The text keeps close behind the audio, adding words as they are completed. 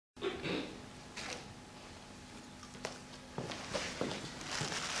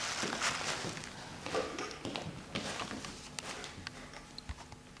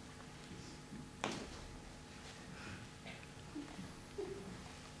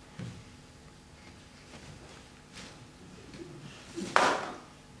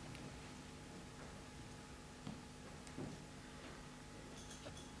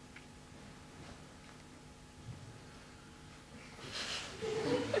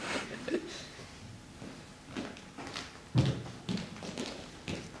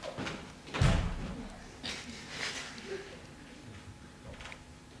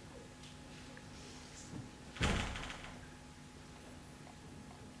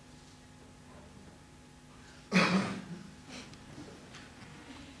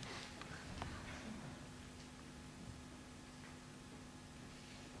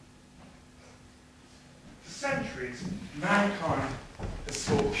centuries, mankind has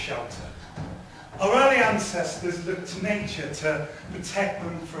sought shelter. Our early ancestors looked to nature to protect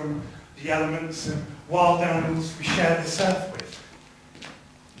them from the elements and wild animals we share this earth with.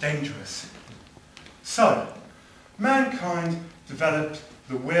 Dangerous. So, mankind developed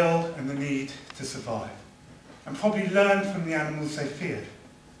the will and the need to survive, and probably learned from the animals they feared.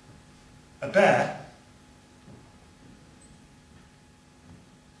 A bear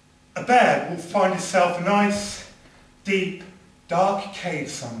will find itself a nice, deep, dark cave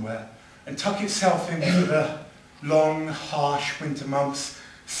somewhere and tuck itself into the long, harsh winter months,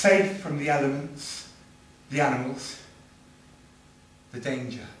 safe from the elements, the animals, the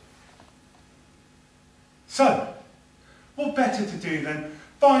danger. So, what better to do than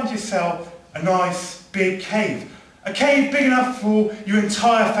find yourself a nice, big cave. A cave big enough for your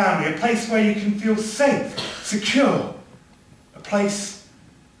entire family, a place where you can feel safe, secure, a place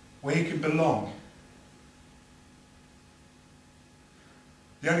where you can belong.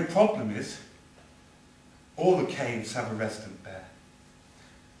 The only problem is, all the caves have a resident bear.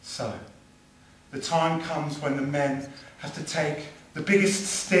 So, the time comes when the men have to take the biggest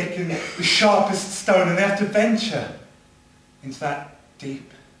stick and the sharpest stone, and they have to venture into that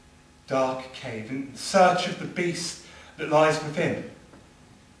deep, dark cave in search of the beast that lies within.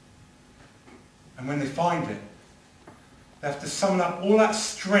 And when they find it, they have to summon up all that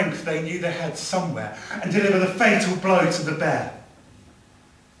strength they knew they had somewhere and deliver the fatal blow to the bear.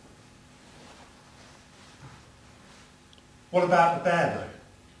 What about the bear,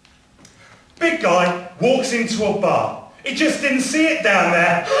 though? Big guy walks into a bar. He just didn't see it down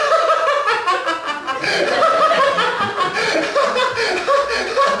there.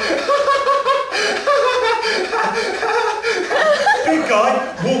 Big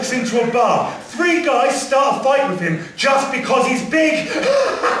guy walks into a bar. 3 guys start a fight with him just because he's big.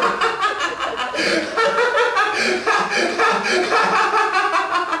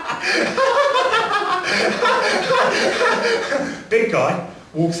 Big guy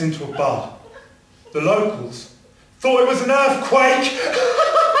walks into a bar. The locals thought it was an earthquake.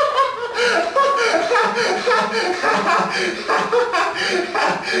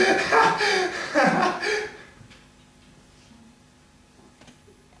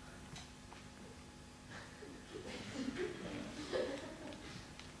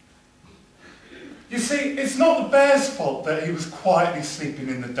 You see, it's not the bear's fault that he was quietly sleeping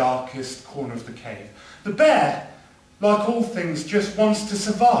in the darkest corner of the cave. The bear, like all things, just wants to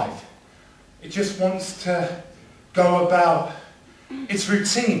survive. It just wants to go about its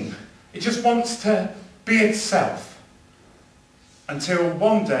routine. It just wants to be itself. Until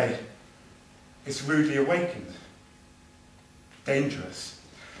one day, it's rudely awakened. Dangerous.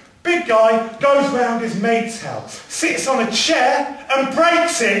 Big guy goes round his mate's house, sits on a chair and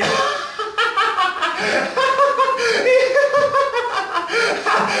breaks it.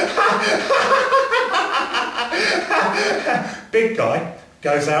 Big guy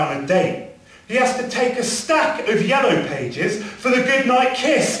goes out on a date. He has to take a stack of yellow pages for the goodnight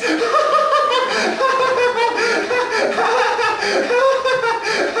kiss.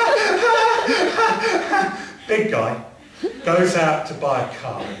 Big guy goes out to buy a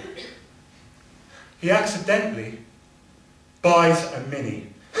car. He accidentally buys a Mini.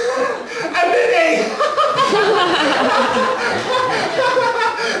 A Mini!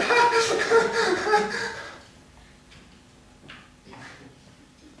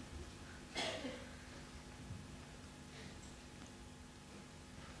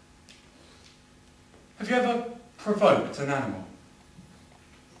 Have you ever provoked an animal?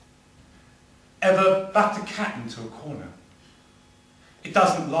 Ever backed a cat into a corner? It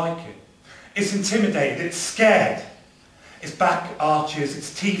doesn't like it. It's intimidated, it's scared. Its back arches,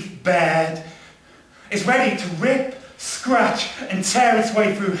 its teeth bared. It's ready to rip, scratch and tear its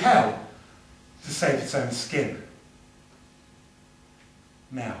way through hell to save its own skin.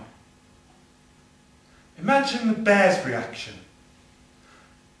 Now, imagine the bear's reaction.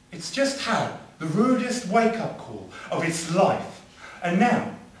 It's just had the rudest wake-up call of its life, and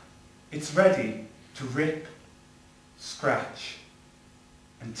now it's ready to rip, scratch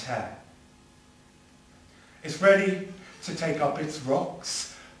and tear. It's ready to take up its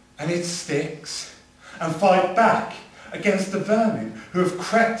rocks and its sticks and fight back against the vermin who have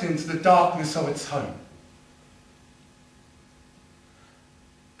crept into the darkness of its home.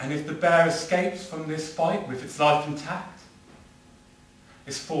 And if the bear escapes from this fight with its life intact,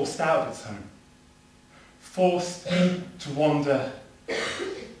 it's forced out of its home, forced to wander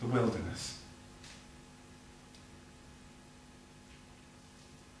the wilderness.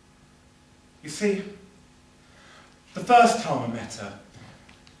 You see, the first time I met her,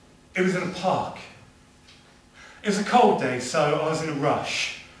 it was in a park. It was a cold day, so I was in a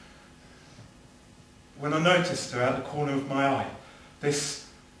rush when I noticed her out the corner of my eye, this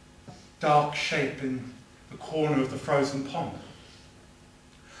dark shape in the corner of the frozen pond.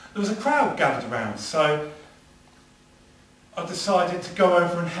 There was a crowd gathered around, so I decided to go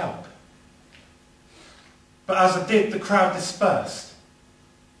over and help. But as I did, the crowd dispersed.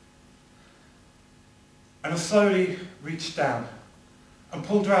 And I slowly reached down and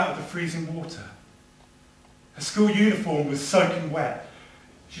pulled her out of the freezing water. Her school uniform was soaking wet.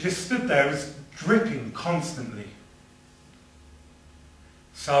 She just stood there, it was dripping constantly.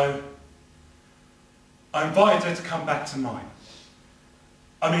 So I invited her to come back to mine.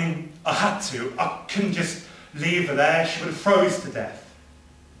 I mean, I had to. I couldn't just leave her there. She would have froze to death.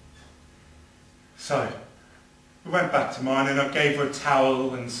 So we went back to mine and I gave her a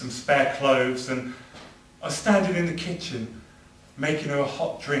towel and some spare clothes, and I was standing in the kitchen making her a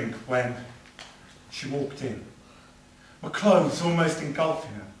hot drink when she walked in, my clothes almost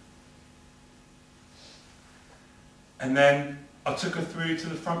engulfing her. And then I took her through to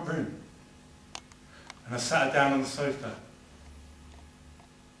the front room and I sat her down on the sofa.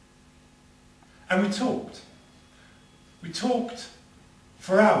 And we talked. We talked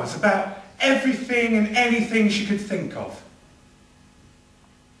for hours about everything and anything she could think of.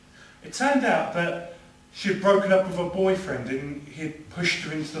 It turned out that she had broken up with her boyfriend and he had pushed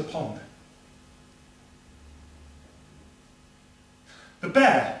her into the pond. The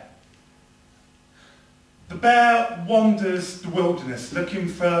bear wanders the wilderness looking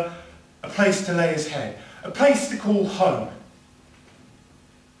for a place to lay his head, a place to call home.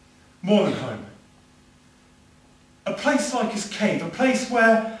 More than home. A place like his cave, a place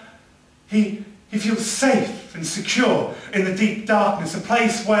where he feels safe and secure in the deep darkness, a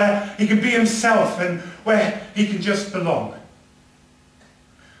place where he can be himself and where he can just belong.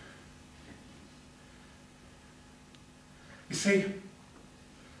 You see,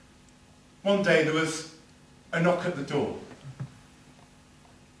 one day there was a knock at the door.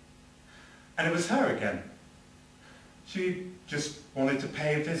 And it was her again. She just wanted to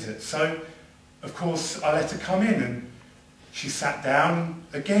pay a visit, so of course I let her come in, and she sat down.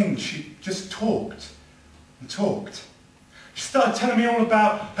 Again, she just talked and talked. She started telling me all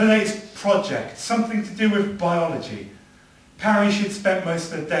about her latest project, something to do with biology. Apparently she'd spent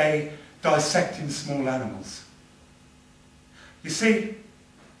most of the day dissecting small animals. You see,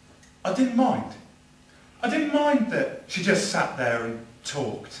 I didn't mind. I didn't mind that she just sat there and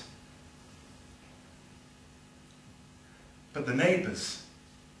talked. But the neighbours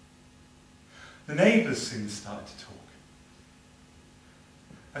soon started to talk.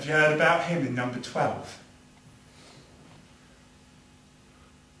 Have you heard about him in number 12?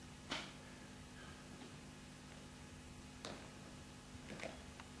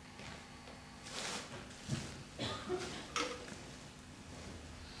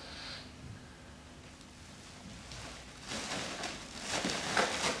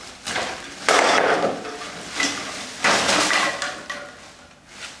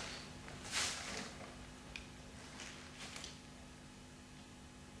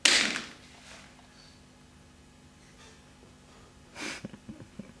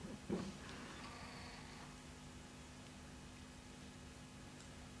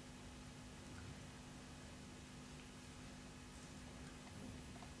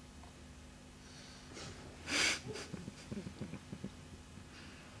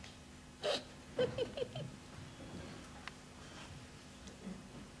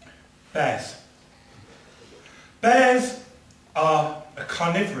 Bears. Bears are a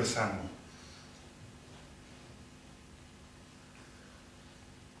carnivorous animal.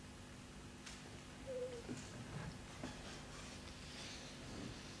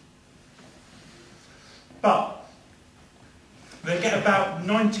 But they get about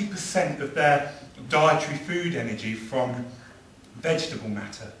 90% of their dietary food energy from vegetable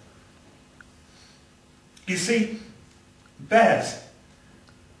matter. You see, bears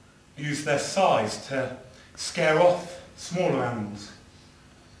use their size to scare off smaller animals.